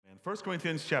1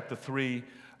 Corinthians chapter 3,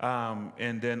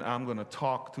 and then I'm going to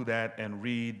talk to that and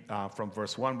read from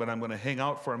verse 1, but I'm going to hang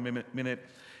out for a minute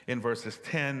in verses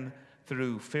 10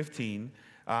 through 15.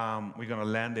 We're going to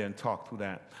land there and talk through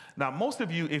that. Now, most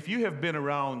of you, if you have been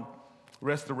around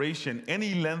Restoration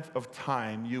any length of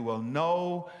time, you will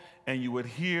know and you would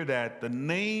hear that the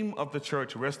name of the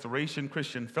church, Restoration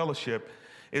Christian Fellowship,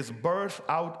 is birthed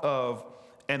out of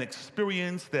an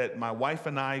experience that my wife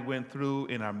and I went through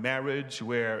in our marriage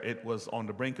where it was on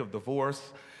the brink of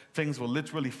divorce. Things were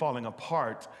literally falling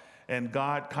apart, and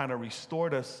God kind of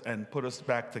restored us and put us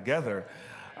back together.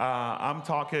 I'm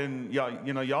talking,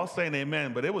 y'all saying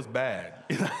amen, but it was bad.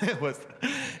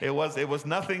 It was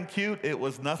nothing cute. It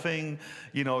was nothing,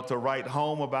 to write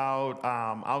home about.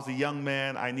 I was a young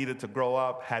man. I needed to grow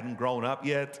up. Hadn't grown up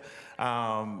yet.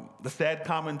 The sad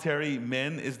commentary,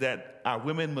 men, is that our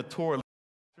women mature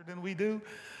faster than we do,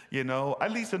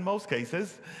 at least in most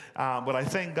cases. But I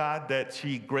thank God that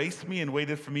she graced me and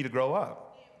waited for me to grow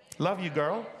up. Love you,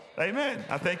 girl. Amen.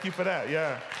 I thank you for that.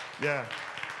 Yeah.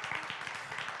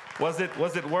 Was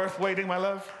it worth waiting, my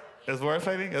love? It's worth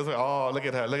waiting? Oh, look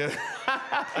at her.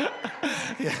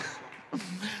 Yeah.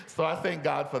 So I thank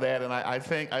God for that, and I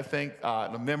think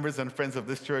the members and friends of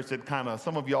this church that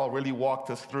some of y'all really walked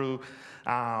us through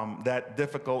that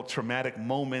difficult, traumatic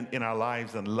moment in our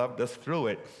lives and loved us through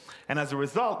it. And as a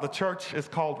result, the church is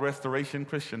called Restoration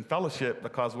Christian Fellowship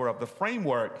because we're of the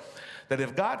framework that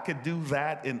if God could do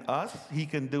that in us, he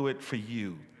can do it for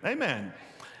you. Amen.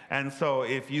 And so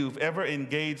if you've ever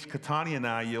engaged Katani and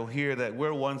I, you'll hear that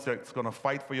we're ones that's going to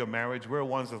fight for your marriage. We're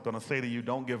ones that's going to say to you,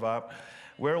 don't give up.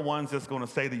 We're ones that's going to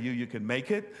say to you, you can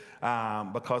make it,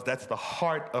 because that's the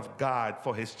heart of God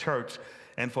for his church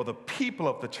and for the people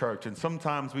of the church. And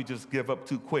sometimes we just give up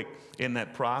too quick in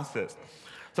that process.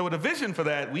 So with a vision for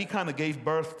that, we kind of gave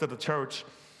birth to the church.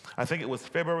 I think it was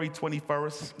February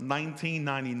 21st,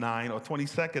 1999, or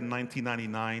 22nd,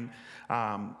 1999.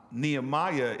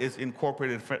 Nehemiah is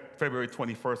incorporated February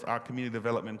 21st, our Community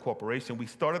Development Corporation. We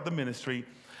started the ministry,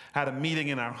 had a meeting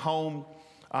in our home,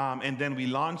 and then we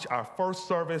launched our first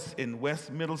service in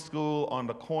West Middle School on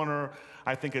the corner,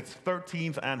 I think it's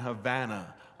 13th and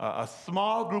Havana. A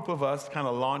small group of us kind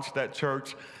of launched that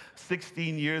church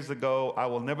 16 years ago. I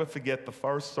will never forget the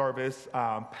first service.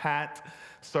 Pat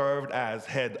served as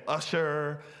head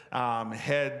usher,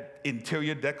 head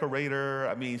interior decorator.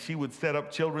 I mean, she would set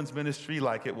up children's ministry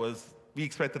like we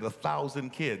expected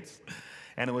 1,000 kids.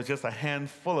 And it was just a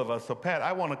handful of us. So Pat,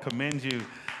 I want to commend you.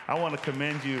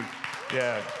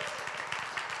 Yeah.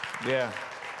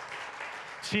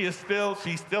 She's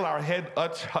still our head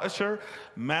usher.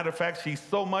 Matter of fact, she's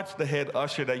so much the head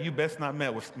usher that you best not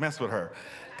mess with her.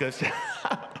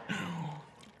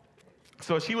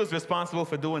 So she was responsible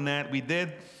for doing that. We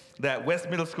did that West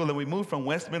Middle School, and we moved from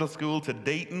West Middle School to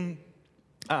Dayton.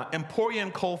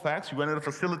 Emporium Colfax, we rented a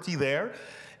facility there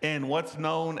in what's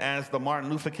known as the Martin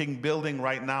Luther King building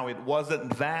right now. It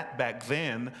wasn't that back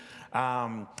then.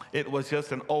 It was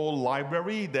just an old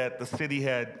library that the city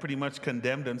had pretty much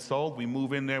condemned and sold. We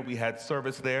moved in there. We had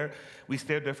service there. We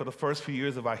stayed there for the first few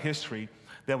years of our history.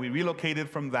 Then we relocated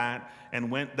from that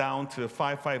and went down to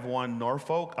 551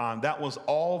 Norfolk. That was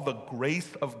all the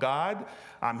grace of God.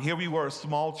 Here we were, a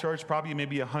small church, probably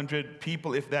maybe 100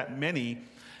 people, if that many.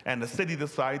 And the city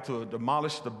decided to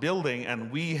demolish the building,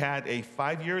 and we had a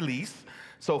 5-year lease.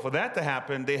 So for that to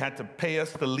happen, they had to pay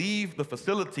us to leave the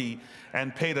facility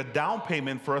and pay the down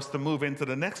payment for us to move into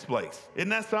the next place. Isn't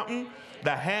that something?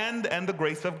 The hand and the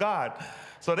grace of God.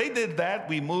 So they did that.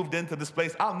 We moved into this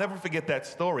place. I'll never forget that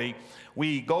story.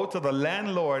 We go to the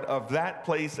landlord of that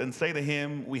place and say to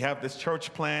him, we have this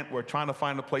church plant. We're trying to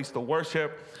find a place to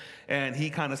worship. And he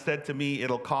kind of said to me,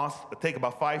 it'll take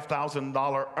about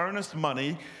 $5,000 earnest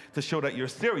money to show that you're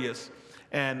serious.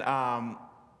 And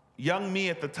young me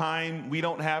at the time, we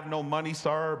don't have no money,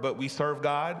 sir, but we serve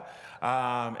God.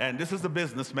 And this is a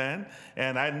businessman.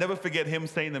 And I never forget him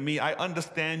saying to me, I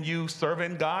understand you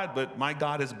serving God, but my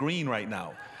God is green right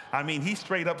now. I mean, he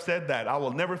straight up said that. I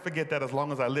will never forget that as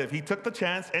long as I live. He took the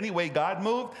chance. Anyway, God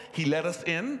moved. He let us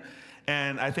in.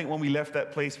 And I think when we left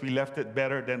that place, we left it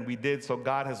better than we did. So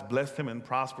God has blessed him and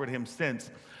prospered him since.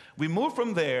 We moved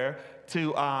from there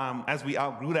to, as we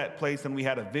outgrew that place and we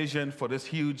had a vision for this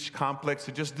huge complex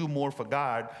to just do more for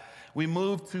God, we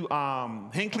moved to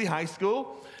Hinckley High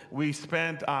School. We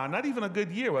spent not even a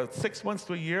good year, 6 months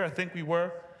to a year, I think we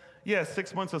were.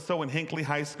 6 months or so in Hinckley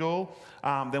High School.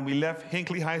 Then we left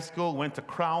Hinckley High School, went to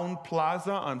Crown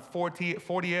Plaza on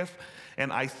 40th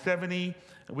and I-70.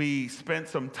 We spent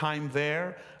some time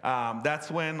there.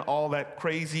 That's when all that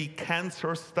crazy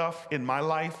cancer stuff in my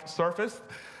life surfaced.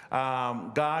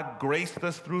 God graced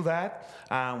us through that.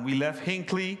 We left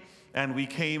Hinckley and we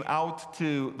came out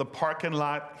to the parking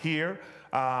lot here.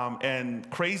 And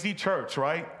Crazy Church,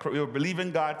 right? We were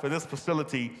believing God for this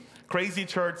facility. Crazy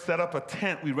Church set up a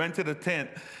tent. We rented a tent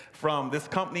from this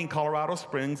company in Colorado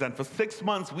Springs. And for 6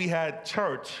 months, we had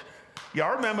church.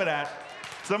 Y'all remember that?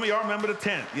 Some of y'all remember the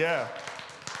tent, yeah.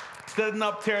 Setting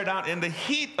up, tear down in the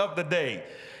heat of the day,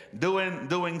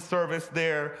 doing service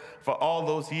there for all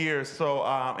those years. So,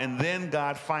 and then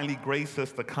God finally graced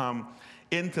us to come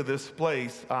into this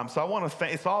place. So I want to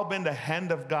thank, it's all been the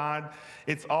hand of God.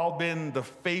 It's all been the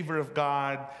favor of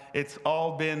God. It's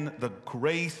all been the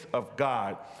grace of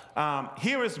God.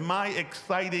 Here is my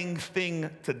exciting thing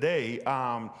today.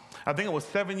 I think it was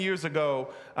 7 years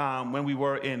ago when we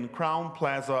were in Crown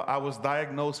Plaza. I was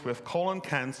diagnosed with colon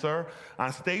cancer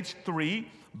on stage 3,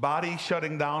 body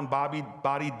shutting down,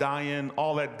 body dying,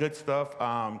 all that good stuff.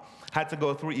 Had to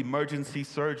go through emergency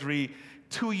surgery,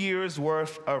 2 years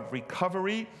worth of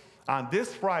recovery. On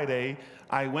this Friday,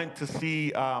 I went to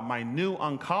see my new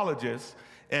oncologist,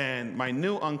 and my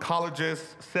new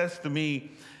oncologist says to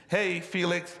me, "Hey,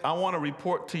 Felix, I want to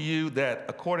report to you that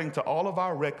according to all of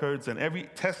our records and every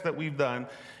test that we've done,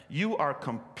 you are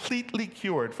completely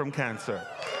cured from cancer."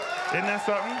 Isn't that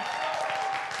something?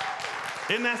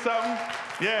 Isn't that something?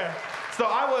 Yeah. So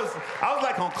I was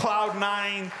like on cloud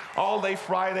 9 all day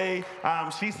Friday.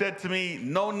 She said to me,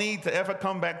 "No need to ever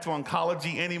come back to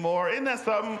oncology anymore." Isn't that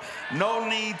something? No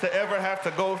need to ever have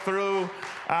to go through.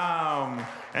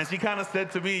 And she kind of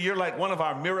said to me, "You're like one of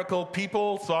our miracle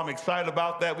people." So I'm excited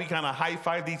about that. We kind of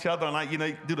high-fived each other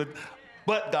and do the,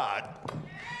 but God.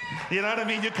 You know what I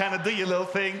mean? You kind of do your little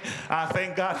thing.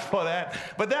 Thank God for that.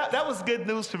 But that was good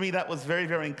news for me. That was very,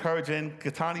 very encouraging.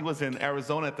 Katani was in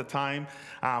Arizona at the time,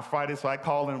 Friday, so I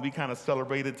called and we kind of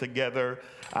celebrated together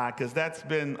because that's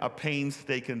been a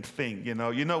painstaking thing. You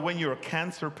know, when you're a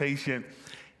cancer patient,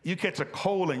 you catch a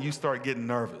cold and you start getting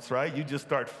nervous, right? You just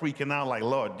start freaking out like,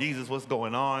 "Lord Jesus, what's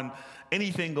going on?"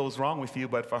 Anything goes wrong with you.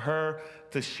 But for her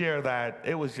to share that,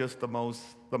 it was just the most.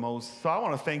 So I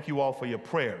want to thank you all for your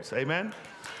prayers. Amen?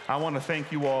 I want to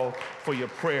thank you all for your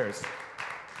prayers.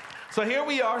 So here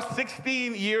we are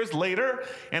 16 years later,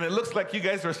 and it looks like you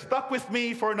guys are stuck with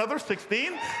me for another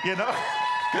 16, you know?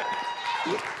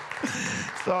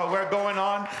 So we're going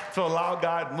on to allow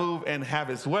God move and have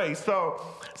his way. So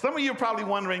some of you are probably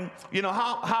wondering,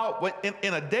 how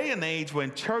in a day and age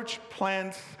when church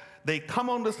plants, they come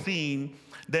on the scene,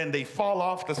 then they fall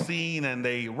off the scene and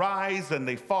they rise and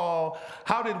they fall.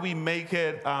 How did we make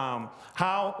it?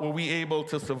 How were we able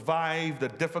to survive the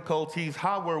difficulties?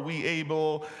 How were we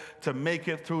able to make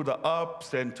it through the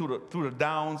ups and through the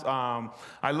downs?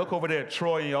 I look over there at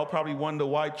Troy, and y'all probably wonder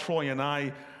why Troy and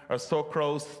I are so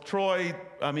close. Troy,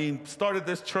 started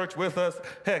this church with us.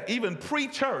 Heck, even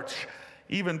pre-church,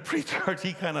 he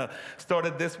kind of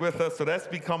started this with us. So that's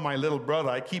become my little brother.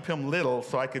 I keep him little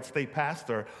so I could stay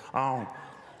pastor.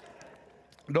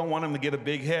 Don't want him to get a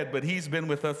big head, but he's been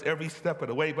with us every step of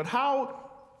the way. But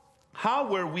how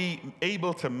were we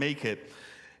able to make it?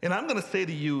 And I'm going to say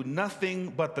to you, nothing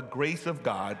but the grace of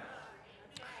God.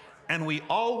 And we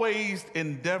always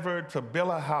endeavored to build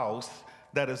a house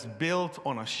that is built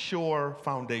on a sure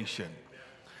foundation.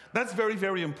 That's very,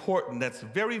 very important. That's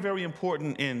very, very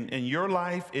important in your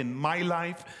life, in my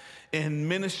life, in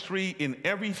ministry, in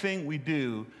everything we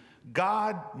do.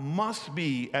 God must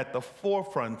be at the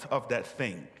forefront of that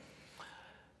thing.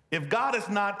 If God is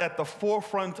not at the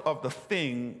forefront of the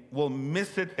thing, we'll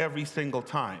miss it every single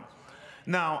time.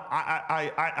 Now,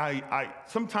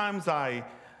 sometimes I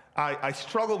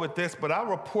struggle with this, but I'll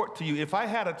report to you, if I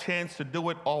had a chance to do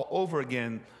it all over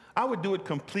again, I would do it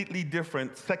completely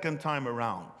different second time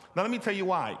around. Now, let me tell you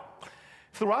why.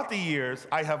 Throughout the years,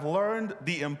 I have learned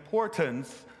the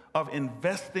importance of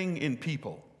investing in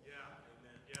people.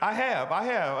 I have.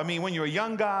 When you're a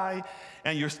young guy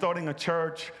and you're starting a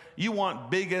church, you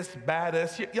want biggest,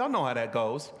 baddest. Y'all know how that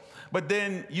goes. But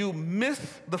then you miss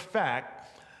the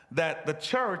fact that the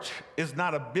church is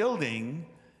not a building,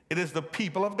 it is the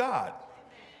people of God.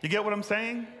 You get what I'm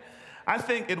saying? I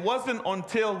think it wasn't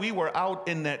until we were out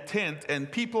in that tent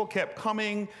and people kept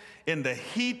coming in the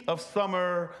heat of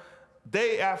summer,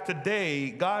 day after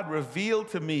day, God revealed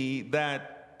to me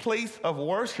that place of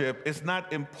worship is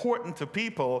not important to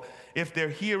people if they're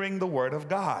hearing the word of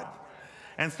God.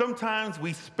 And sometimes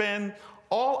we spend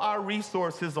all our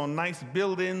resources on nice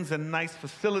buildings and nice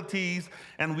facilities,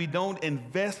 and we don't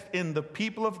invest in the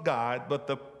people of God, but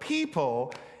the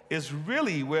people is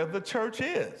really where the church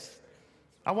is.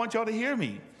 I want y'all to hear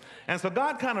me. And so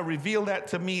God kind of revealed that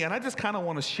to me, and I just kind of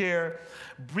want to share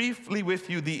briefly with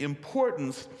you the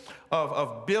importance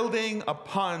of building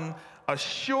upon a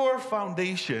sure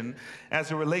foundation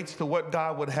as it relates to what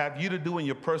God would have you to do in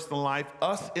your personal life,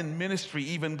 us in ministry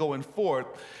even going forth,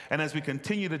 and as we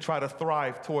continue to try to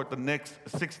thrive toward the next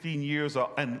 16 years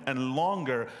and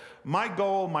longer. My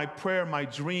goal, my prayer, my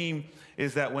dream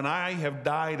is that when I have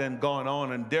died and gone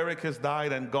on, and Derek has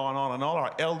died and gone on, and all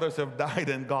our elders have died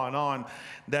and gone on,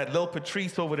 that little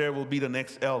Patrice over there will be the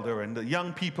next elder, and the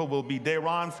young people will be,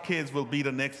 Daron's kids will be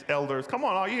the next elders. Come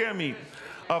on, are you hearing me?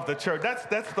 Of the church.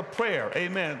 That's the prayer.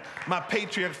 Amen. My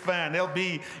Patriot fan, they'll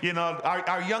be,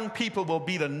 our young people will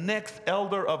be the next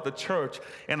elder of the church.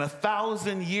 And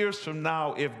 1,000 years from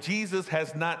now, if Jesus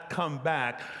has not come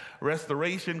back,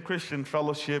 Restoration Christian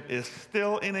Fellowship is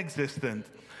still in existence,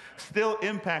 still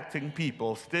impacting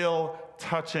people, still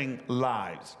touching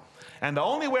lives. And the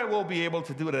only way we'll be able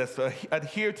to do this is to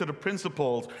adhere to the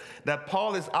principles that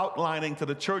Paul is outlining to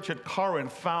the church at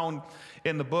Corinth, found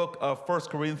in the book of 1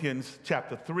 Corinthians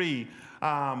chapter 3,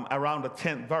 around the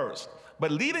 10th verse.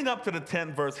 But leading up to the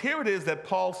 10th verse, here it is that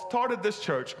Paul started this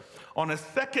church on a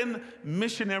second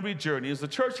missionary journey. It was a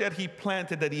church that he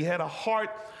planted, that he had a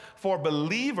heart for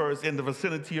believers in the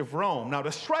vicinity of Rome. Now,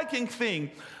 the striking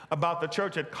thing about the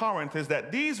church at Corinth is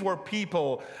that these were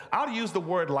people, I'll use the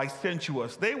word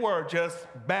licentious. They were just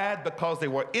bad because they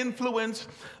were influenced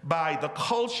by the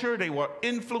culture. They were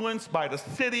influenced by the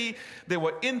city. They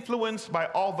were influenced by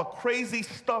all the crazy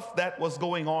stuff that was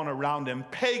going on around them,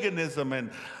 paganism and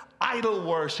idol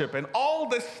worship and all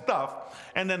this stuff.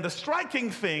 And then the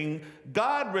striking thing,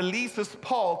 God releases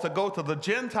Paul to go to the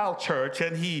Gentile church,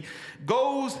 and he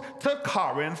goes to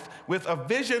Corinth with a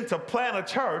vision to plant a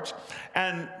church.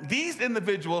 And these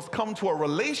individuals come to a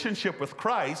relationship with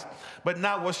Christ, but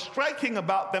now what's striking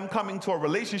about them coming to a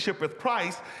relationship with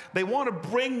Christ, they want to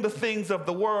bring the things of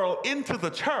the world into the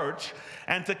church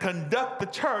and to conduct the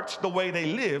church the way they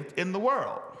lived in the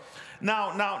world.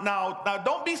 Now,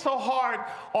 don't be so hard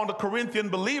on the Corinthian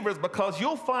believers, because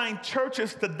you'll find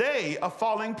churches today are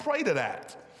falling prey to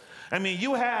that. I mean,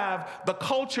 you have the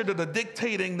culture that are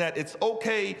dictating that it's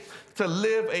okay to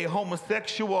live a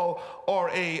homosexual or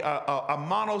a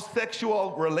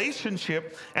monosexual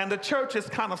relationship, and the church is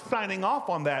kind of signing off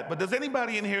on that. But does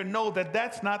anybody in here know that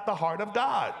that's not the heart of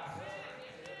God?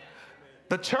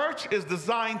 The church is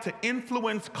designed to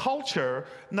influence culture,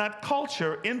 not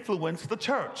culture influence the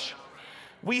church.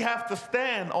 We have to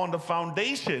stand on the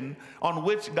foundation on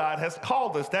which God has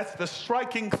called us. That's the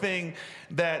striking thing,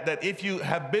 that if you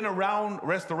have been around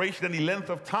Restoration any length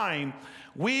of time,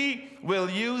 we will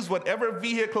use whatever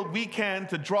vehicle we can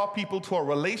to draw people to a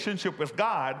relationship with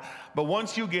God. But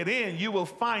once you get in, you will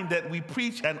find that we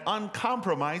preach an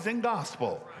uncompromising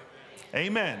gospel.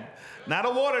 Amen. Not a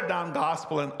watered-down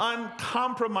gospel, an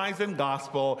uncompromising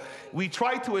gospel. We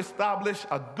try to establish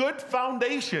a good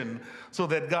foundation so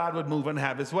that God would move and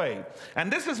have his way.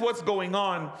 And this is what's going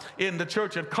on in the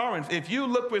church at Corinth. If you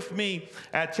look with me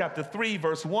at chapter 3,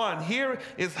 verse 1, here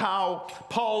is how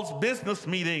Paul's business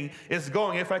meeting is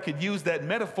going, if I could use that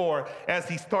metaphor, as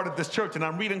he started this church. And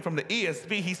I'm reading from the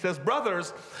ESV. He says,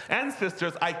 "Brothers and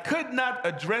sisters, I could not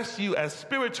address you as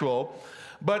spiritual,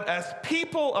 but as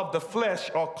people of the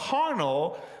flesh, or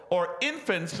carnal, or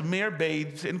infants, mere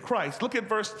babes in Christ." Look at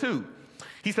verse 2.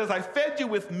 He says, "I fed you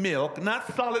with milk,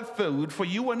 not solid food, for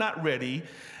you were not ready.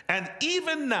 And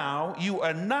even now you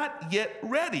are not yet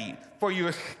ready, for you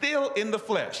are still in the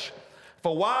flesh.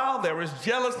 For while there is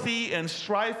jealousy and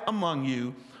strife among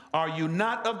you, are you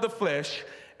not of the flesh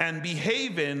and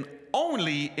behaving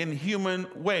only in human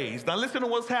ways?" Now listen to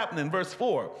what's happening. Verse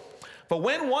 4. "For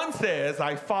when one says,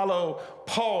 I follow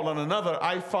Paul, and another,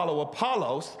 I follow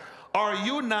Apollos, are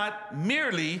you not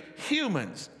merely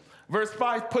humans?" Verse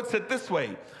 5 puts it this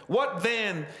way: "What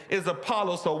then is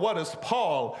Apollos, or what is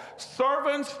Paul?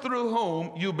 Servants through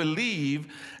whom you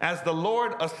believe, as the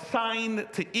Lord assigned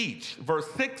to each." Verse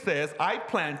 6 says, "I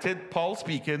planted," Paul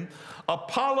speaking,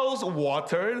 "Apollos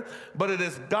watered, but it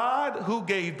is God who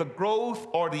gave the growth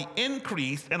or the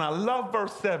increase." And I love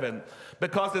verse 7,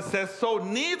 because it says, "So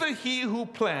neither he who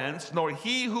plants nor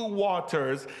he who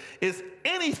waters is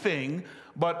anything,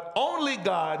 but only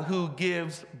God who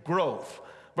gives growth."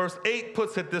 Verse 8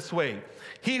 puts it this way: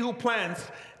 "He who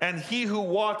plants and he who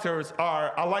waters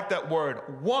are," I like that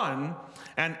word, "one,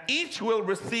 and each will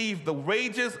receive the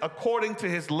wages according to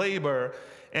his labor."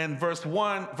 And verse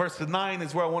 9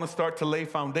 is where I want to start to lay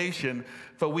foundation.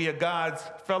 "For we are God's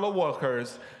fellow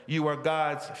workers. You are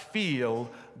God's field,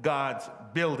 God's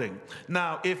building.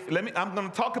 Now, I'm going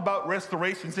to talk about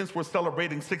restoration since we're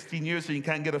celebrating 16 years, so you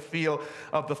can get a feel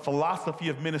of the philosophy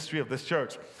of ministry of this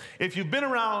church. If you've been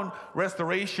around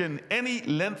restoration any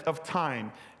length of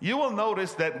time, you will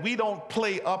notice that we don't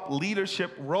play up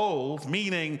leadership roles,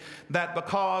 meaning that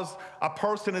because a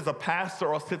person is a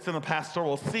pastor or sits in a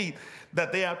pastoral seat,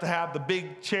 that they have to have the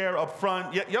big chair up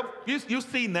front. You've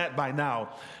seen that by now.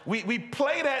 We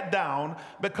play that down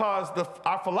because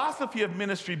our philosophy of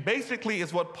ministry basically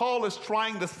is what Paul is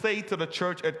trying to say to the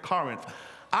church at Corinth.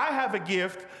 I have a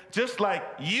gift just like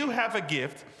you have a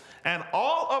gift. And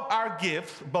all of our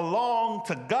gifts belong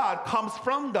to God, comes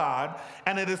from God,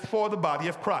 and it is for the body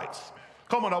of Christ.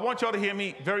 Come on, I want y'all to hear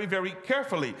me very, very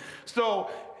carefully.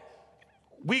 So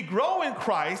we grow in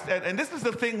Christ, and this is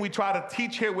the thing we try to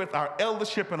teach here with our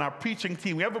eldership and our preaching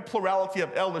team. We have a plurality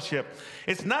of eldership.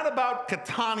 It's not about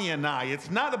Katani and I. It's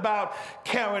not about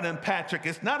Karen and Patrick.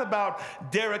 It's not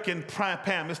about Derek and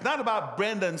Pam. It's not about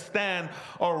Brenda and Stan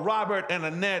or Robert and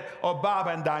Annette or Bob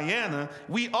and Diana.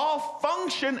 We all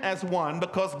function as one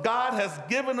because God has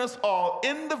given us all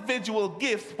individual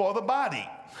gifts for the body.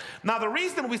 Now, the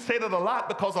reason we say that a lot,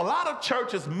 because a lot of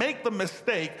churches make the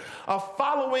mistake of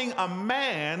following a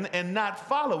man and not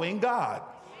following God.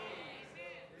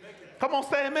 Come on,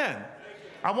 say amen.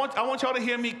 I want y'all to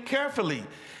hear me carefully.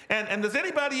 And does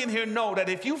anybody in here know that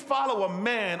if you follow a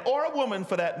man or a woman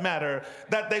for that matter,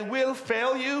 that they will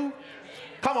fail you?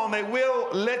 Come on, they will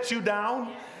let you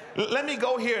down. Let me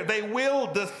go here. They will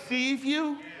deceive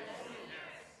you.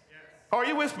 Are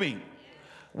you with me?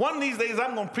 One of these days,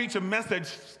 I'm going to preach a message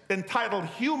entitled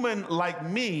Human Like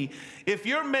Me. If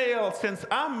you're male, since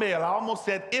I'm male, I almost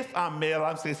said if I'm male,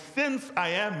 I'm saying since I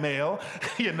am male,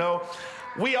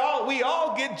 we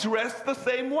all get dressed the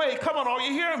same way. Come on, are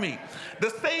you hearing me? The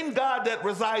same God that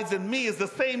resides in me is the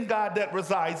same God that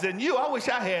resides in you. I wish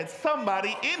I had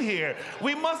somebody in here.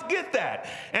 We must get that.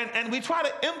 And we try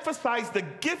to emphasize the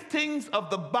giftings of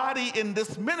the body in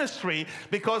this ministry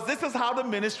because this is how the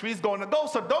ministry is going to go.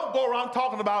 So don't go around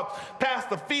talking about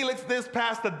Pastor Felix this,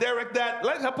 Pastor Derek that.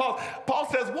 Paul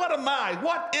says, what am I?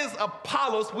 What is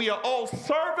Apollos? We are all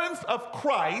servants of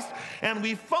Christ and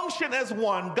we function as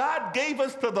one. God gave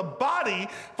us to the body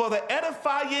for the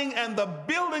edifying and the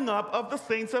building up of the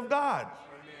saints of God.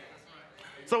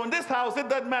 So in this house, it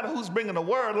doesn't matter who's bringing the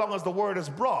word, as long as the word is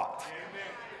brought.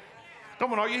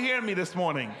 Come on, are you hearing me this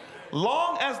morning?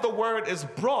 Long as the word is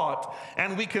brought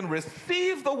and we can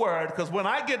receive the word, because when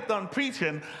I get done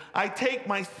preaching, I take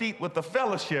my seat with the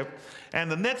fellowship and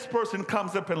the next person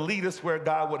comes up and leads us where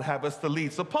God would have us to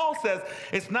lead. So Paul says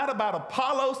it's not about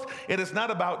Apollos, it is not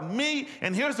about me,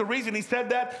 and here's the reason he said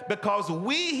that, because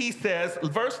he says,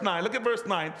 verse 9, look at verse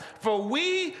 9, for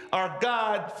we are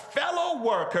God's fellow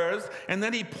workers, and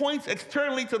then he points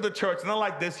externally to the church, and I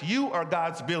like this, you are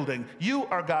God's building, you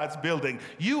are God's building,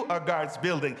 you are God's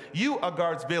building, you are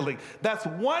God's building. That's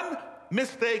one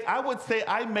mistake I would say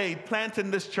I made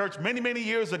planting this church many, many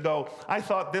years ago. I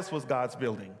thought this was God's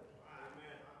building.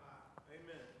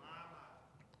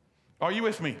 Are you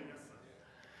with me?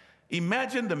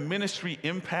 Imagine the ministry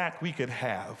impact we could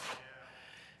have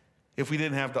if we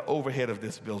didn't have the overhead of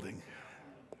this building.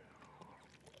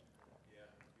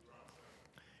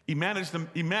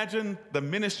 Imagine the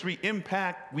ministry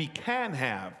impact we can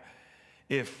have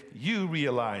if you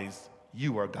realize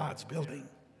you are God's building.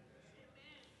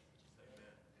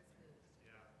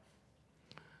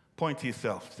 Point to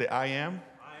yourself. Say, I am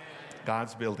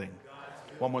God's building.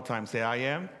 One more time. Say, I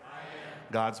am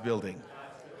God's building.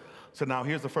 So now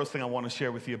here's the first thing I want to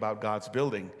share with you about God's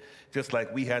building, just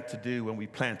like we had to do when we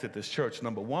planted this church.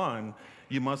 Number one,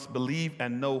 you must believe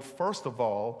and know, first of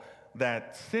all,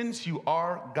 that since you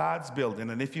are God's building,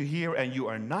 and if you're here and you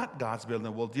are not God's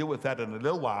building, we'll deal with that in a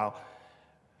little while,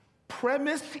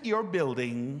 premise your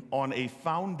building on a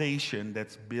foundation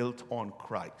that's built on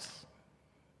Christ.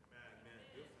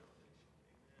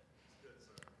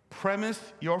 Premise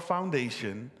your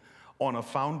foundation on a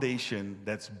foundation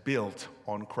that's built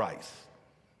on Christ.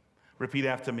 Repeat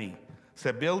after me.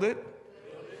 Say, build it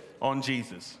on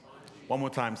Jesus. One more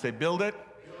time. Say, build it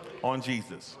on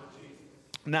Jesus.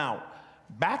 Now,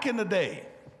 back in the day,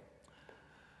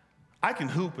 I can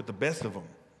hoop with the best of them.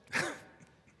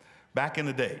 Back in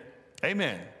the day.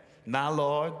 Amen. Now,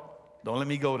 Lord, don't let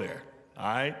me go there. All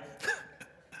right?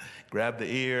 Grab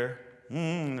the ear.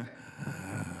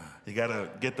 You got to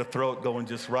get the throat going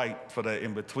just right for the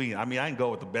in-between. I mean, I can go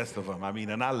with the best of them. I mean,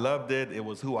 and I loved it. It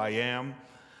was who I am.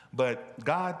 But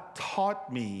God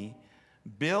taught me,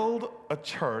 build a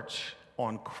church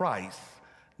on Christ,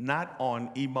 not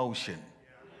on emotion.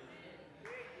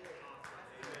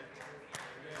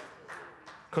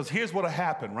 Because here's what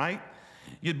happened, right?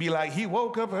 You'd be like, he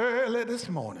woke up early this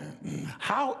morning.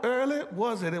 How early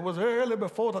was it? It was early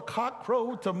before the cock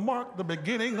crowed to mark the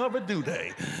beginning of a due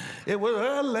day. It was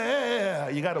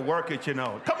early. You got to work it, you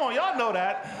know. Come on, y'all know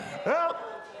that. Well,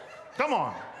 come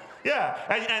on. Yeah,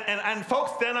 and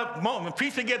folks stand up, when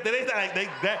preacher get there,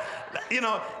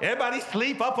 everybody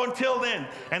sleep up until then.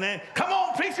 And then, come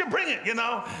on, preacher, bring it,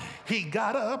 He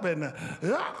got up and,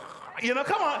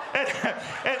 come on.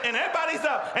 And everybody's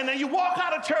up. And then you walk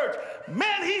out of church.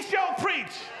 Man, he sure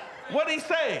preach. What'd he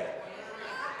say?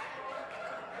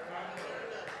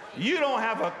 You don't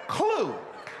have a clue.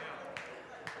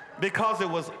 Because it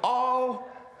was all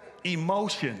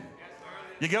emotion.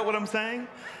 You get what I'm saying?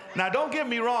 Now, don't get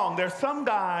me wrong. There's some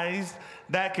guys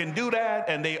that can do that,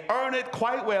 and they earn it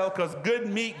quite well because good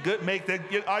meat, good make.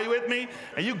 Are you with me?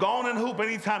 And you go on and hoop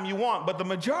anytime you want. But the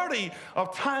majority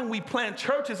of time we plant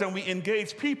churches and we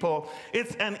engage people,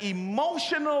 it's an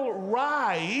emotional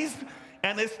rise,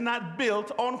 and it's not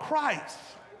built on Christ.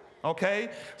 Okay?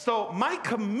 So my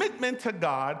commitment to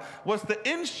God was to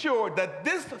ensure that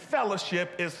this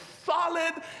fellowship is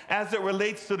solid as it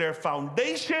relates to their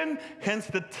foundation, hence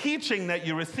the teaching that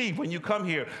you receive when you come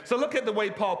here. So look at the way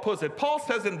Paul puts it. Paul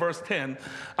says in verse 10,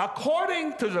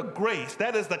 according to the grace,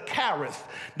 that is the charis,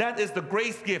 that is the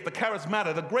grace gift, the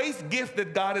charismata, the grace gift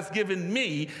that God has given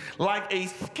me, like a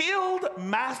skilled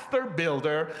master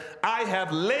builder, I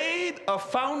have laid a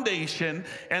foundation,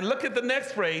 and look at the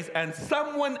next phrase, and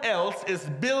someone else is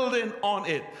building on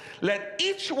it. Let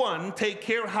each one take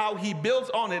care how he builds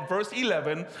on it. Verse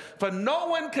 11, for no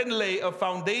one can lay a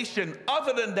foundation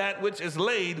other than that which is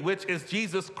laid, which is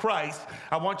Jesus Christ.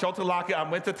 I want y'all to lock it. I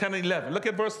went to 10 and 11. Look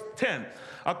at verse 10.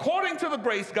 According to the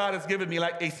grace God has given me,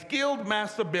 like a skilled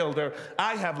master builder,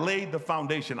 I have laid the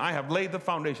foundation. I have laid the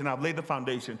foundation. I've laid the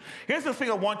foundation. Here's the thing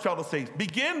I want y'all to say.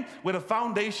 Begin with a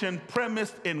foundation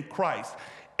premised in Christ.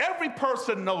 Every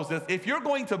person knows this. If you're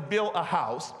going to build a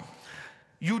house,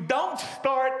 you don't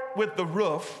start with the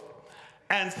roof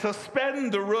and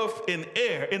suspend the roof in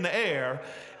the air,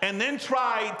 and then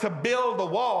try to build the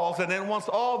walls, and then once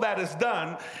all that is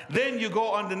done, then you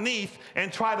go underneath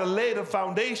and try to lay the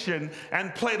foundation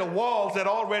and place the walls that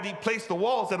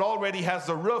already has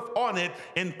the roof on it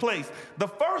in place. The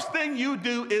first thing you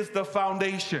do is the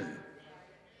foundation.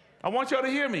 I want y'all to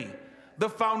hear me. The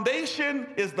foundation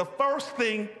is the first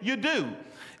thing you do.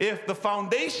 If the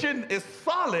foundation is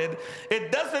solid,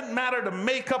 it doesn't matter the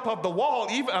makeup of the wall.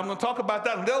 Even I'm going to talk about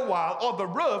that in a little while. Or the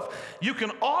roof. You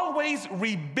can always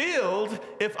rebuild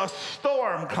if a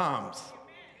storm comes.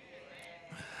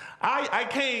 I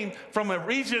came from a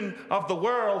region of the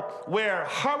world where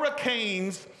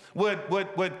hurricanes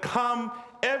would come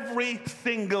every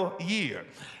single year.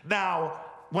 Now,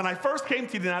 when I first came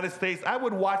to the United States, I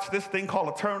would watch this thing called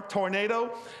a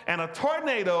tornado, and a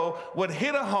tornado would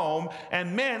hit a home,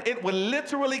 and man, it would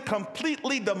literally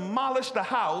completely demolish the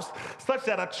house such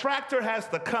that a tractor has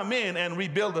to come in and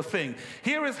rebuild the thing.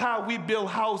 Here is how we build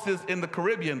houses in the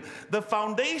Caribbean. The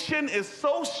foundation is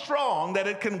so strong that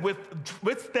it can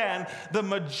withstand the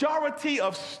majority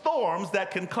of storms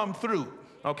that can come through.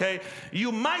 Okay,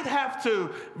 you might have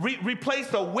to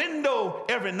replace a window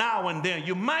every now and then.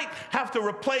 You might have to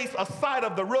replace a side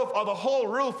of the roof or the whole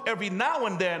roof every now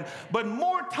and then. But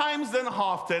more times than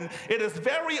often, it is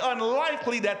very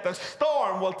unlikely that the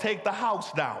storm will take the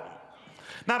house down.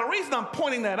 Now, the reason I'm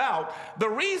pointing that out, the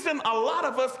reason a lot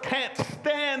of us can't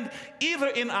stand either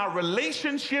in our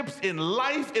relationships, in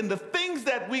life, in the things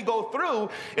that we go through,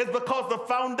 is because the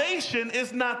foundation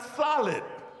is not solid.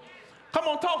 Come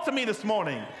on, talk to me this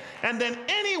morning. And then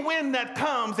any wind that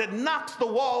comes, it knocks the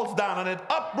walls down and it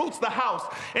uproots the house.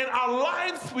 In our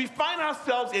lives, we find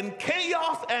ourselves in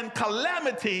chaos and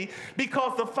calamity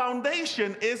because the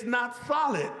foundation is not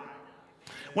solid.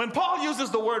 When Paul uses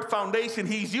the word foundation,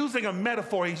 he's using a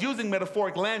metaphor. He's using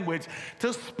metaphoric language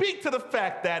to speak to the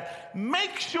fact that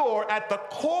make sure at the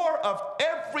core of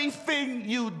everything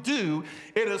you do,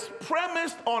 it is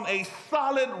premised on a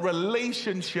solid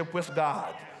relationship with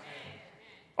God.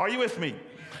 Are you with me?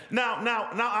 Now,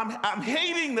 I'm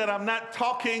hating that I'm not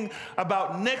talking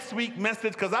about next week's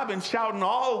message because I've been shouting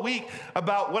all week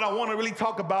about what I want to really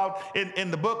talk about in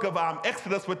the book of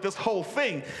Exodus with this whole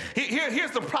thing.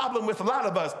 Here's the problem with a lot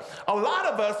of us. A lot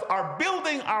of us are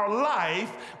building our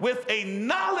life with a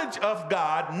knowledge of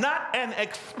God, not an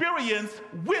experience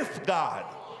with God.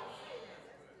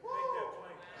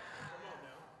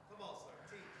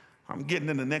 I'm getting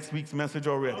into next week's message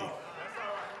already.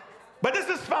 But this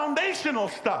is foundational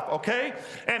stuff, okay?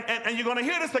 And you're going to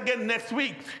hear this again next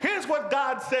week. Here's what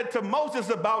God said to Moses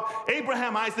about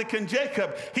Abraham, Isaac, and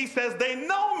Jacob. He says, they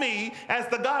know me as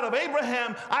the God of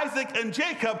Abraham, Isaac, and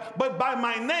Jacob, but by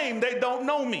my name they don't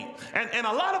know me. And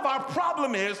a lot of our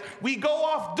problem is we go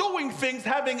off doing things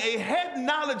having a head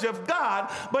knowledge of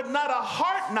God, but not a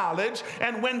heart knowledge.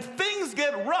 And when things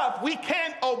get rough, we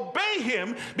can't obey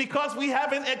him because we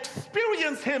haven't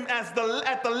experienced him at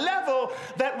the level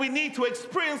that we need to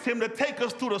experience him to take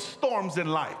us through the storms in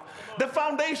life. The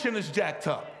foundation is jacked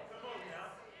up.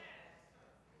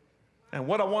 And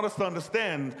what I want us to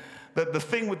understand, that the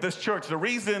thing with this church, the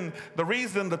reason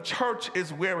the church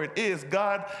is where it is,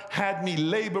 God had me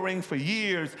laboring for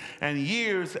years and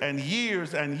years and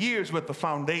years and years with the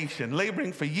foundation,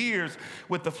 laboring for years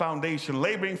with the foundation,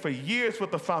 laboring for years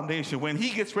with the foundation. When he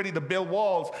gets ready to build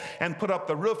walls and put up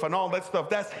the roof and all that stuff,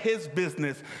 that's his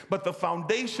business. But the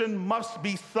foundation must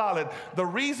be solid. The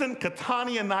reason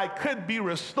Katani and I could be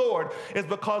restored is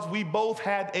because we both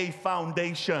had a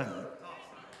foundation.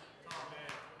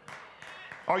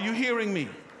 Are you hearing me?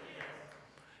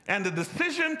 And the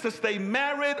decision to stay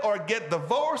married or get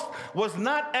divorced was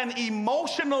not an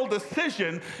emotional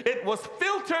decision. It was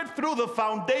filtered through the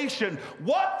foundation.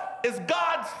 What is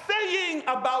God saying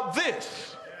about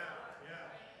this?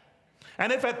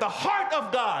 And if at the heart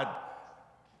of God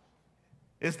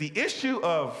is the issue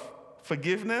of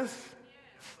forgiveness,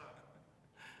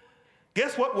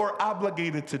 guess what we're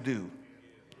obligated to do?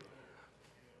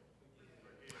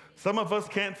 Some of us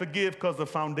can't forgive because the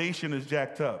foundation is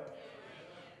jacked up.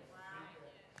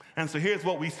 And so here's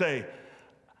what we say.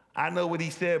 I know what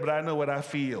he said, but I know what I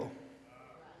feel.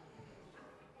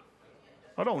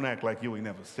 Oh, don't act like you ain't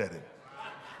never said it.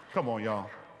 Come on, y'all.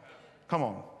 Come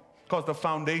on. Because the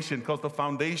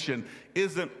foundation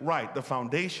isn't right. The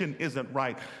foundation isn't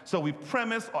right. So we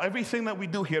premise everything that we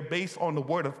do here based on the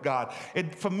Word of God.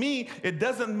 For me, it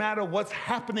doesn't matter what's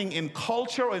happening in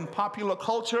culture, in popular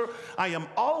culture. I am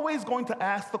always going to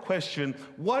ask the question,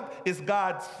 what is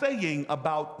God saying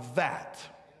about that?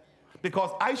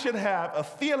 Because I should have a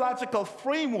theological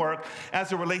framework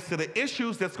as it relates to the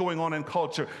issues that's going on in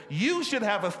culture. You should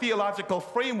have a theological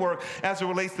framework as it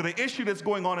relates to the issue that's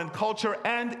going on in culture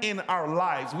and in our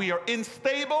lives. We are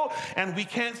unstable and we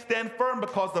can't stand firm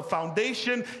because the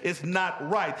foundation is not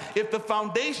right. If the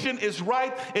foundation is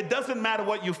right, it doesn't matter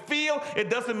what you feel.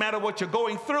 It doesn't matter what you're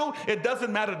going through. It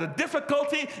doesn't matter the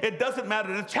difficulty. It doesn't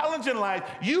matter the challenge in life.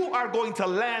 You are going to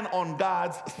land on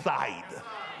God's side.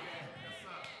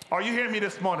 Are you hearing me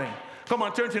this morning? Come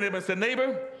on, turn to your neighbor and say,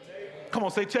 neighbor, come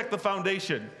on, say, check the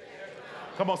foundation.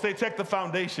 Come on, say, check the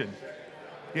foundation.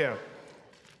 Yeah.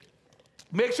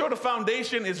 Make sure the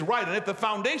foundation is right. And if the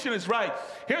foundation is right,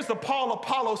 here's the Paul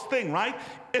Apollos thing, right?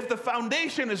 If the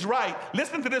foundation is right,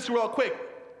 listen to this real quick.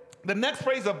 The next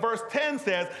phrase of verse 10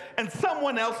 says, and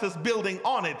someone else is building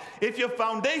on it. If your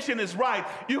foundation is right,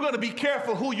 you're going to be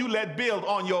careful who you let build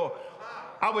on your,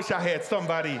 I wish I had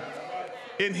somebody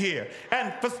in here.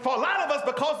 And for a lot of us,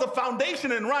 because the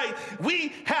foundation is right,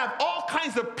 we have all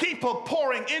kinds of people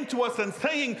pouring into us and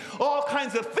saying all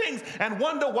kinds of things and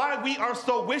wonder why we are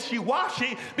so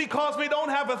wishy-washy, because we don't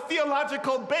have a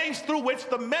theological base through which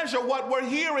to measure what we're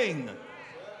hearing.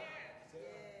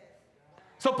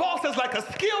 So Paul says, like a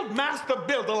skilled master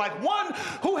builder, like one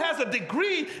who has a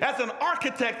degree as an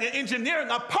architect in engineering,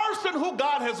 a person who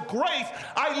God has graced,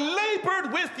 I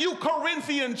labored with you,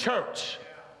 Corinthian church.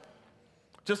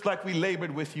 Just like we labored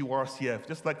with you, RCF,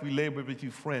 just like we labored with you,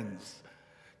 friends,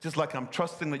 just like I'm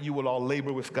trusting that you will all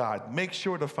labor with God. Make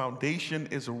sure the foundation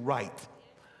is right.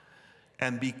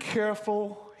 And be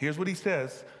careful, here's what he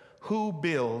says, who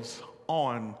builds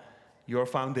on your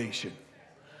foundation.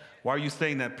 Why are you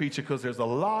saying that, preacher? Because there's a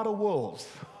lot of wolves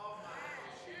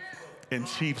in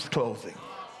sheep's clothing.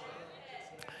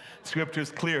 Scripture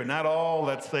is clear. Not all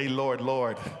that say, Lord,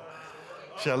 Lord,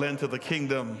 shall enter the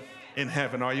kingdom in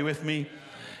heaven. Are you with me?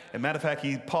 As a matter of fact,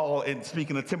 Paul, in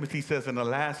speaking to Timothy, says in the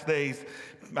last days,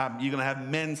 you're going to have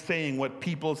men saying what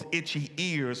people's itchy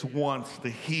ears wants to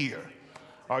hear.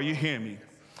 Are you hearing me?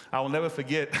 I will never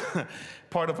forget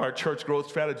part of our church growth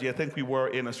strategy. I think we were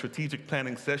in a strategic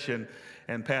planning session,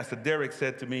 and Pastor Derek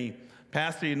said to me,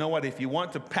 Pastor, you know what? If you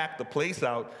want to pack the place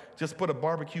out, just put a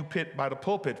barbecue pit by the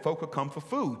pulpit. Folk will come for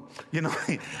food. You know,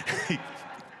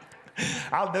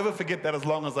 I'll never forget that as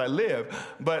long as I live.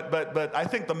 But I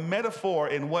think the metaphor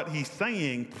in what he's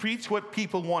saying, preach what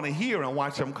people want to hear and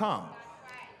watch them come.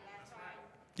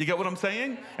 You get what I'm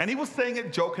saying? And he was saying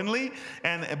it jokingly,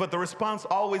 but the response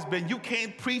always been, you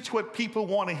can't preach what people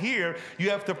want to hear.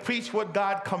 You have to preach what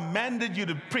God commanded you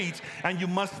to preach, and you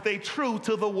must stay true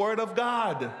to the Word of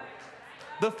God.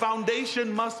 the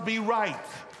foundation must be right.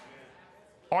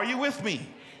 Are you with me?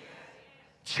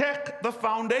 Check the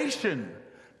foundation.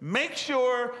 Make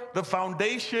sure the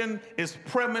foundation is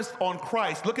premised on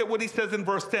Christ. Look at what he says in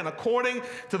verse 10. According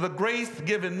to the grace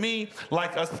given me,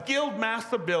 like a skilled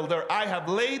master builder, I have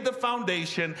laid the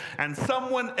foundation and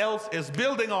someone else is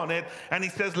building on it. And he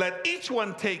says, let each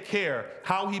one take care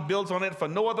how he builds on it, for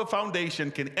no other foundation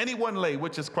can anyone lay,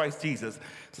 which is Christ Jesus.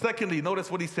 Secondly,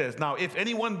 notice what he says. Now, if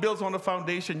anyone builds on the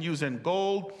foundation using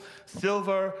gold,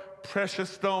 silver, precious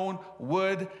stone,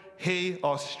 wood, hay,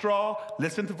 or straw,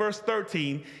 listen to verse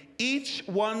 13, each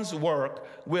one's work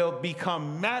will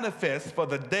become manifest, for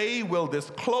the day will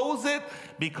disclose it,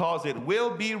 because it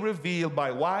will be revealed by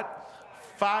what?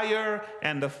 Fire,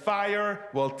 and the fire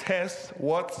will test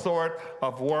what sort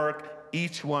of work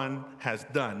each one has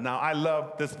done. Now, I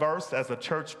love this verse as a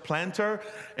church planter,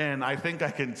 and I think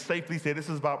I can safely say this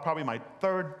is about probably my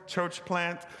third church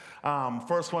plant.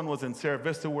 First one was in Sierra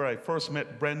Vista, where I first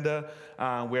met Brenda,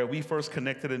 where we first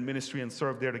connected in ministry and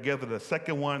served there together. The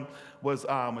second one was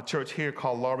a church here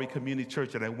called Laurie Community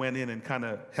Church, and I went in and kind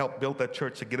of helped build that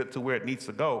church to get it to where it needs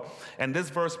to go. And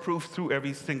this verse proves through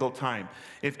every single time.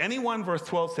 If anyone, verse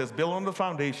 12 says, build on the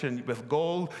foundation with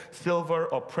gold, silver,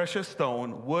 or precious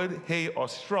stone, wood, hay, or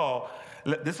straw,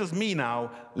 this is me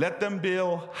now, let them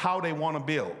build how they want to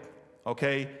build,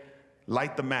 okay?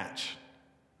 Light the match.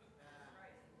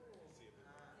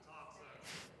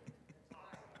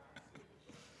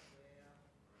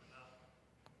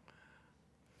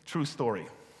 True story.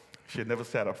 She had never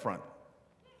sat up front.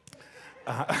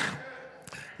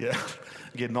 Yeah,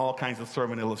 getting all kinds of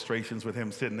sermon illustrations with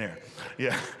him sitting there.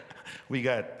 Yeah, we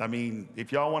got,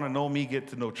 if y'all want to know me, get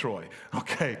to know Troy,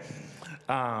 okay?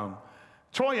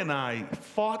 Troy and I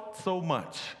fought so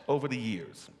much over the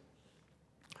years,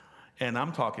 and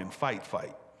I'm talking fight,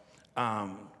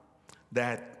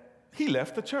 that he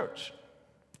left the church.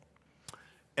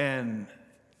 And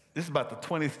this is about the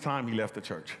 20th time he left the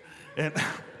church. And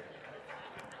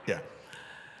yeah.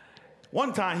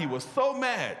 One time he was so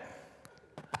mad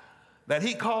that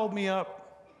he called me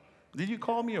up. Did you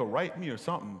call me or write me or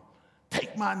something?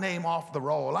 Take my name off the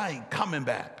roll. I ain't coming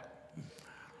back.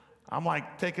 I'm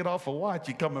like, take it off for what?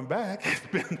 You coming back? It's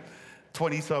been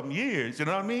 20-something years. You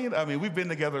know what I mean? We've been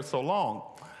together so long.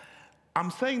 I'm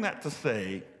saying that to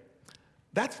say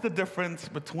that's the difference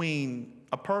between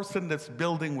a person that's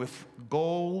building with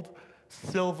gold,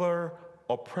 silver,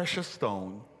 or precious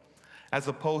stone, as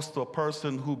opposed to a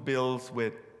person who builds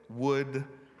with wood,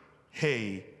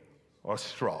 hay, or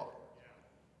straw.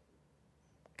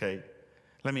 Okay,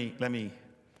 let me,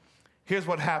 here's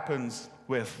what happens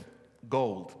with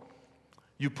gold.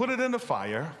 You put it in the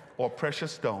fire, or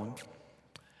precious stone,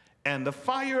 and the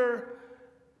fire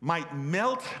might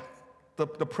melt the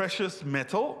precious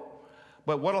metal,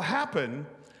 but what'll happen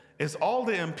is all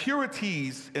the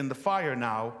impurities in the fire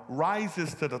now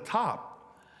rises to the top.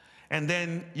 And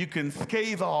then you can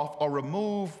scathe off or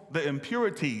remove the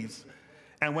impurities.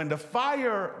 And when the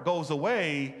fire goes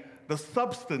away, the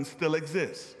substance still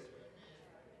exists.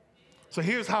 So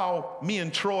here's how me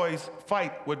and Troy's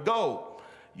fight would go.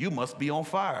 You must be on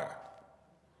fire.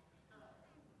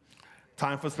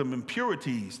 Time for some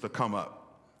impurities to come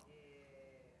up.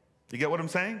 You get what I'm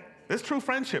saying? It's true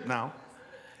friendship now.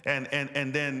 And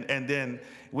then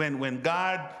when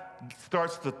God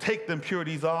starts to take the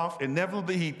impurities off,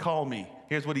 inevitably he'd call me.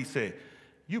 Here's what he said: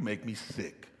 you make me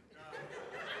sick.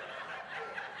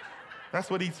 That's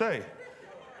what he'd say.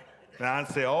 And I'd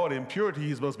say, oh, the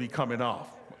impurities must be coming off.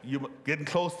 You're getting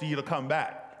close to you to come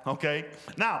back, okay?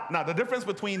 Now, the difference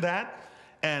between that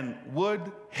and wood,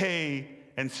 hay,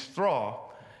 and straw,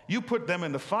 you put them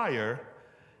in the fire,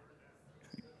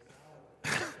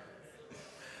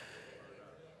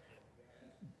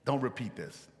 don't repeat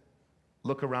this.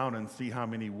 Look around and see how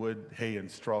many wood, hay, and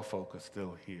straw folk are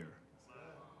still here.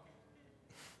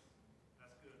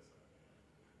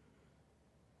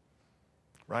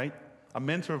 Right? A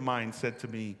mentor of mine said to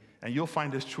me, and you'll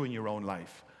find this true in your own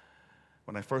life,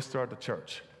 when I first started the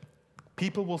church,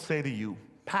 people will say to you,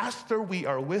 Pastor, we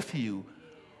are with you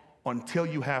until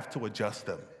you have to adjust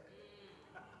them.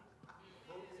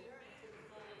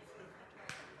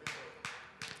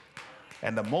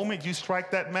 And the moment you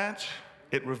strike that match,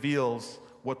 it reveals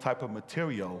what type of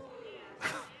material.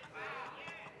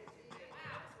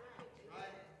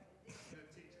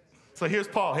 So here's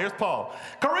Paul.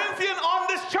 Corinthian, on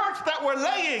this church that we're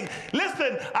laying,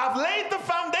 listen, I've laid the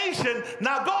foundation.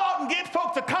 Now go out and get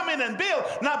folk to come in and build.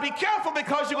 Now be careful,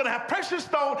 because you're going to have precious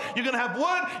stone, you're going to have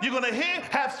wood, you're going to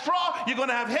have straw, you're going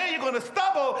to have hay, you're going to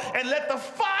stubble, and let the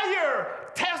fire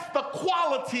test the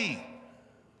quality.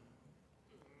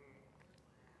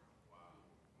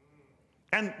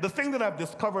 And the thing that I've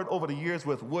discovered over the years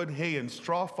with wood, hay, and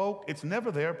straw folk, it's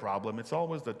never their problem. It's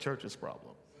always the church's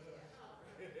problem.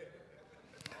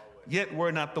 Yet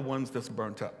we're not the ones that's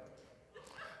burnt up.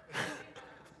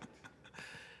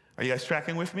 Are you guys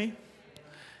tracking with me?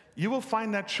 You will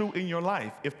find that true in your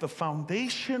life. If the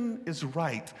foundation is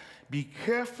right, be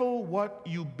careful what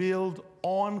you build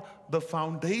on the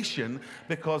foundation,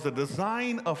 because the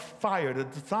design of fire, the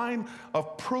design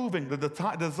of proving, the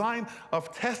design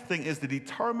of testing is to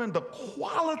determine the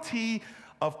quality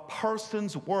of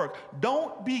person's work.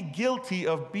 Don't be guilty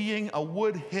of being a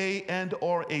wood, hay, and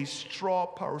or a straw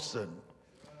person.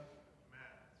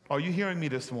 Are you hearing me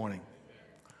this morning?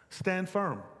 Stand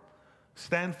firm.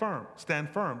 Stand firm, stand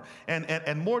firm.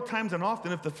 And more times than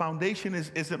often, if the foundation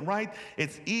isn't right,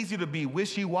 it's easy to be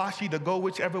wishy-washy, to go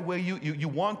whichever way you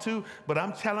want to. But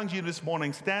I'm challenging you this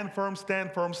morning, stand firm,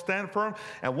 stand firm, stand firm.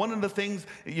 And one of the things,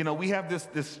 we have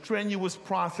this strenuous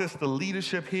process, the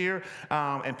leadership here,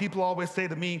 and people always say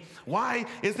to me, why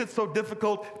is it so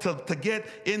difficult to get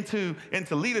into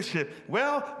leadership?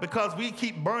 Well, because we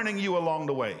keep burning you along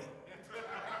the way.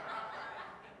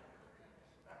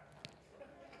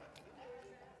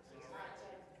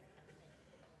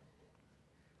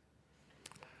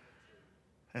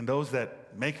 And those that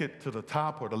make it to the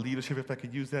top or the leadership, if I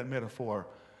could use that metaphor,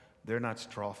 they're not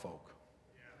straw folk.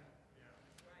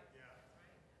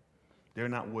 They're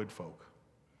not wood folk.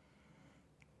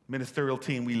 Ministerial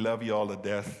team, we love y'all to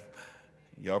death.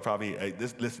 Y'all probably, hey,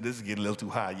 this is getting a little too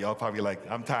high. Y'all probably like,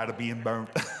 I'm tired of being burnt.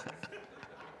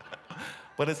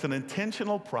 But it's an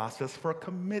intentional process for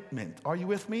commitment. Are you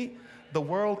with me? The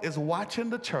world is watching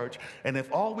the church, and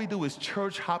if all we do is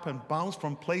church hop and bounce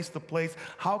from place to place,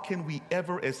 how can we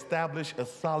ever establish a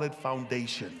solid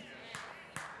foundation?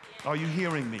 Are you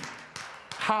hearing me?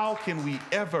 How can we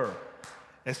ever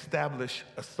establish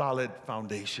a solid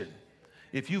foundation?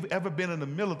 If you've ever been in the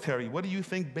military, what do you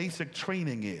think basic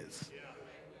training is?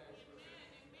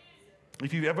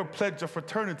 If you've ever pledged a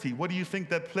fraternity, what do you think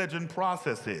that pledging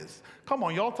process is? Come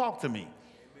on, y'all talk to me.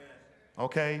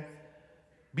 Okay?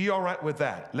 Be all right with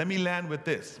that. Let me land with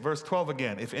this. Verse 12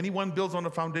 again. If anyone builds on the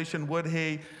foundation wood,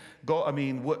 hay,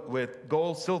 with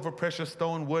gold, silver, precious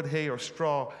stone, wood, hay, or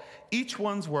straw, each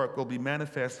one's work will be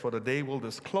manifest, for the day will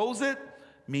disclose it,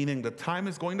 meaning the time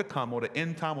is going to come, or the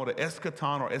end time, or the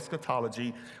eschaton, or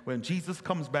eschatology. When Jesus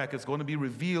comes back, it's going to be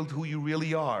revealed who you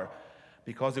really are,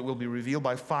 because it will be revealed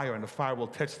by fire, and the fire will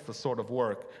test the sort of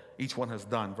work each one has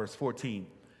done. Verse 14.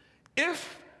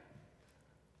 If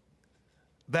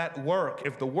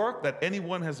the work that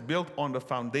anyone has built on the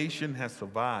foundation has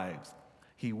survived,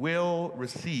 he will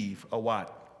receive a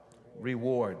what?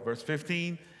 Reward. Verse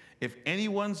 15, if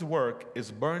anyone's work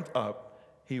is burnt up,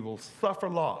 he will suffer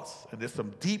loss. And there's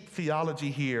some deep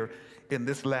theology here in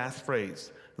this last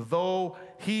phrase. Though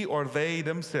he or they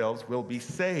themselves will be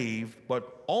saved,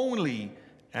 but only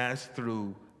as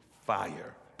through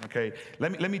fire. Okay,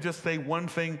 let me just say one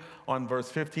thing on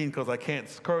verse 15, because I can't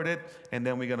skirt it, and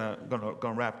then we're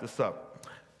gonna wrap this up.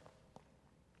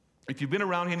 If you've been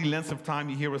around here any length of time,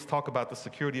 you hear us talk about the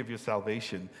security of your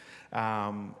salvation.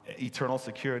 Eternal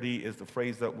security is the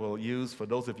phrase that we'll use. For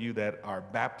those of you that are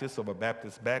Baptists, of a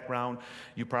Baptist background,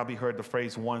 you probably heard the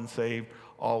phrase once saved,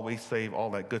 always saved, all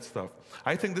that good stuff.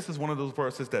 I think this is one of those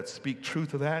verses that speak true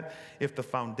to that. If the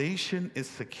foundation is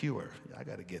secure, I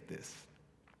got to get this.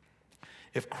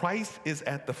 If Christ is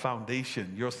at the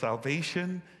foundation, your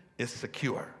salvation is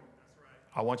secure.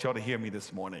 I want y'all to hear me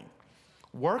this morning.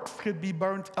 Works could be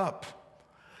burnt up.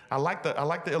 I like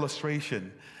the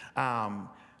illustration.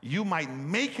 You might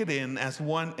make it in as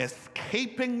one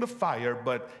escaping the fire,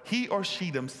 but he or she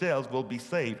themselves will be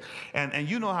saved. And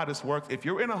you know how this works. If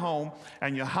you're in a home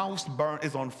and your house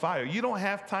is on fire, you don't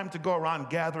have time to go around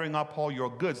gathering up all your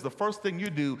goods. The first thing you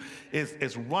do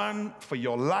is run for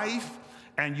your life,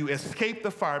 and you escape the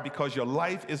fire because your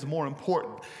life is more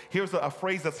important. Here's a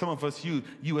phrase that some of us use.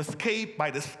 You escape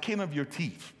by the skin of your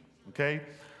teeth, okay?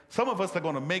 Some of us are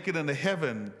going to make it into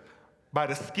heaven by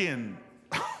the skin,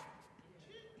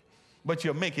 but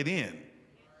you'll make it in.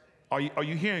 Are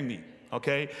you hearing me?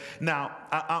 Okay? Now,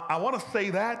 I want to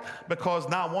say that because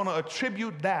now I want to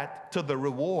attribute that to the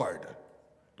reward.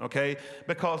 Okay?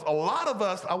 Because a lot of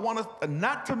us, I want us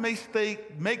not to make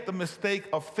the mistake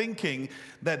of thinking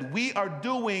that we are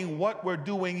doing what we're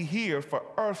doing here for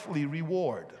earthly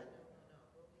reward.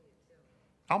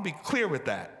 I'll be clear with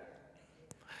that.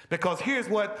 Because here's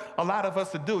what a lot of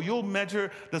us do. You'll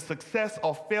measure the success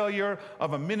or failure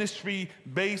of a ministry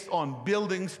based on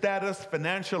building status,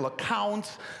 financial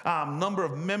accounts, number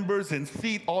of members and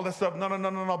seat, all that stuff.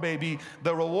 No, baby.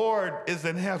 The reward is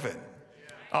in heaven.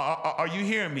 Are you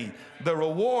hearing me? The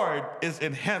reward is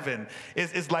in heaven.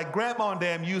 It's like Grandma and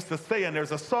them used to say, and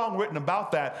there's a song written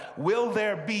about that, will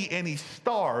there be any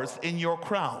stars in your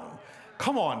crown?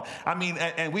 Come on. I mean,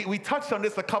 and we touched on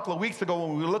this a couple of weeks ago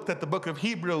when we looked at the book of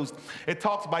Hebrews. It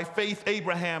talks by faith,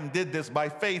 Abraham did this by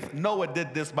faith. Noah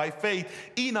did this by faith.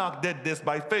 Enoch did this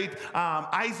by faith.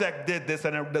 Isaac did this.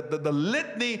 And the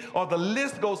litany or the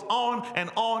list goes on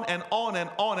and on and on and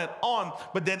on and on.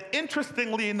 But then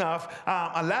interestingly enough,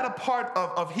 a latter part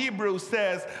of Hebrews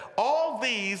says, all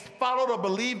these followed or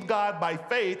believed God by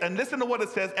faith. And listen to what it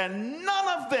says. And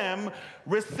none of them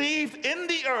received in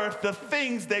the earth the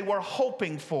things they were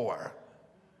hoping for.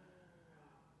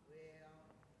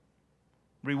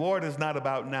 Reward is not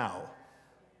about now.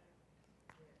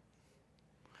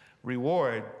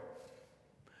 Reward,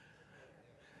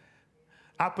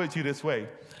 I'll put it to you this way.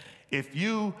 If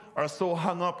you are so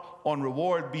hung up on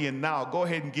reward being now, go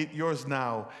ahead and get yours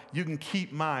now. You can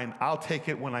keep mine. I'll take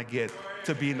it when I get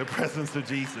to be in the presence of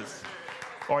Jesus.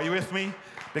 Are you with me?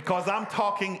 Because I'm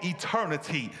talking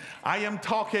eternity. I am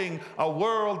talking a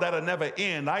world that'll never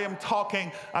end. I am talking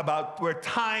about where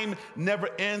time never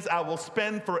ends. I will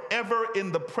spend forever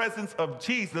in the presence of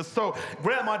Jesus. So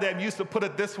Grandma Dad used to put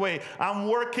it this way, I'm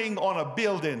working on a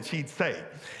building, she'd say.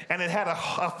 And it had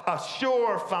a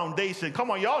sure foundation.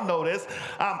 Come on, y'all know this.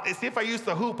 See, if I used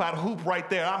to hoop, I'd hoop right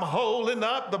there. I'm holding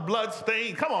up the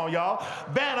bloodstained, come on, y'all,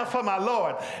 banner for my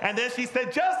Lord. And then she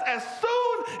said, just as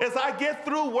soon as I get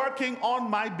through working on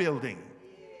my building,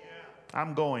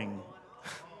 I'm going.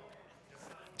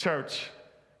 Church,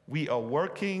 we are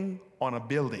working on a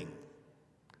building.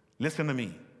 Listen to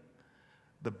me.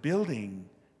 The building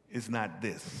is not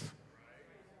this.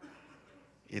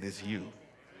 It is you.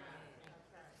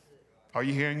 Are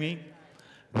you hearing me?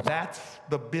 That's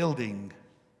the building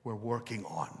we're working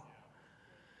on.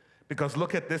 Because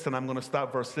look at this, and I'm going to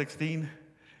stop verse 16.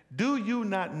 Do you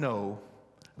not know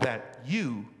that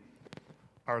you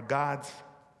are God's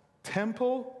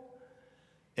temple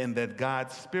and that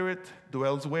God's Spirit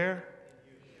dwells where?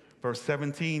 Verse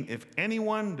 17, if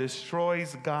anyone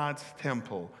destroys God's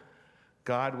temple,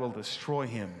 God will destroy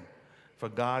him, for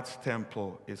God's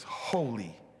temple is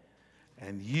holy,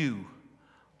 and you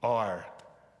are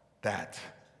that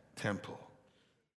temple.